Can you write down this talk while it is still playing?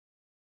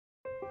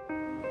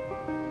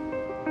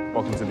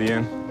Welcome to the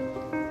inn.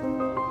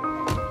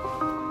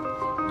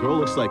 Girl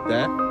looks like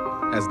that,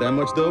 has that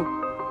much dough,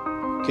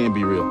 can't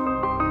be real.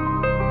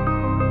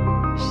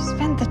 She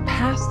spent the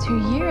past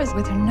 2 years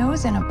with her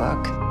nose in a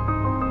book.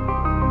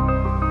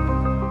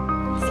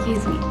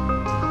 Excuse me.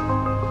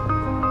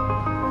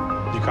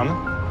 You coming?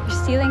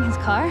 You're stealing his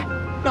car?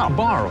 No,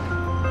 borrow.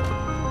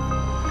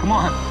 Come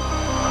on.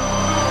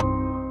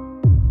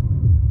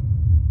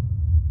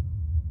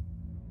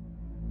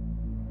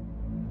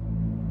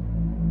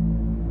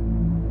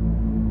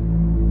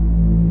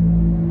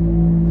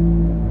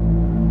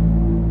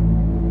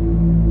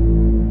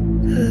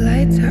 The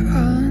lights are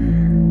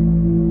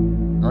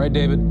on. All right,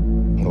 David.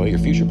 What about your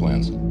future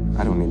plans?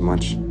 I don't need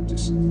much.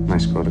 Just a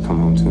nice girl to come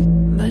home to.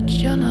 But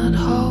you're not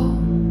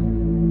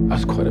home.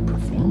 That's quite a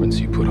performance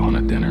you put on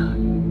at dinner.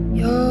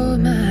 Your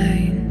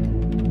mind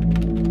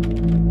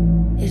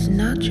is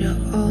not your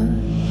own.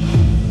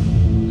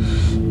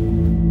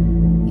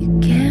 You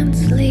can't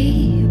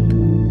sleep,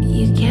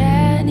 you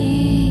can't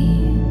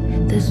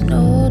eat. There's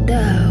no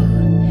doubt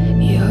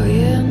you're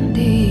in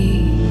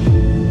deep.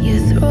 Your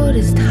throat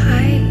is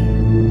tight,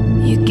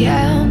 you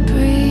can't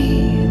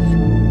breathe.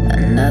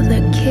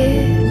 Another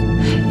kiss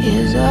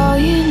is all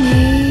you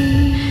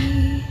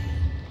need.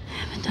 I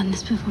haven't done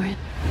this before.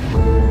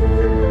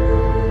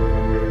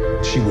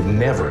 She would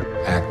never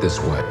act this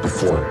way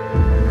before.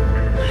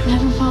 I've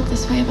never felt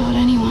this way about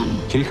anyone.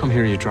 Can you come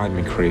here? You drive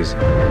me crazy.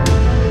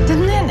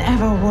 Didn't it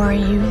ever worry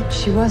you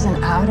she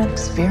wasn't out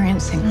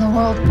experiencing the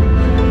world?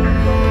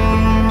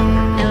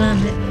 I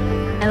love it.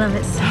 I love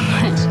it so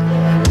much.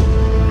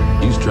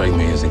 You strike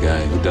me as a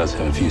guy who does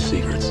have a few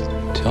secrets.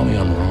 Tell me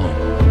I'm wrong.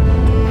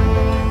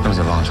 That was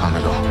a long time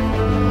ago.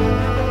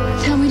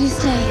 Tell me to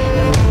stay.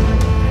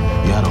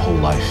 You had a whole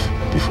life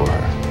before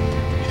her.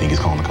 You think he's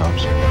calling the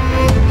cops?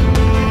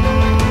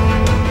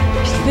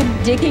 She's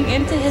been digging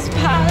into his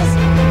past.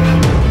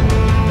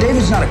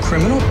 David's not a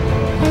criminal.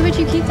 Why would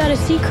you keep that a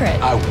secret?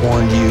 I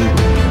warned you.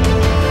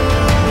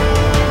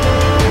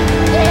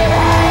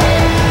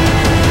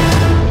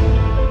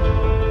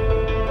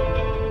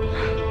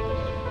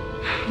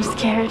 I'm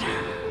scared.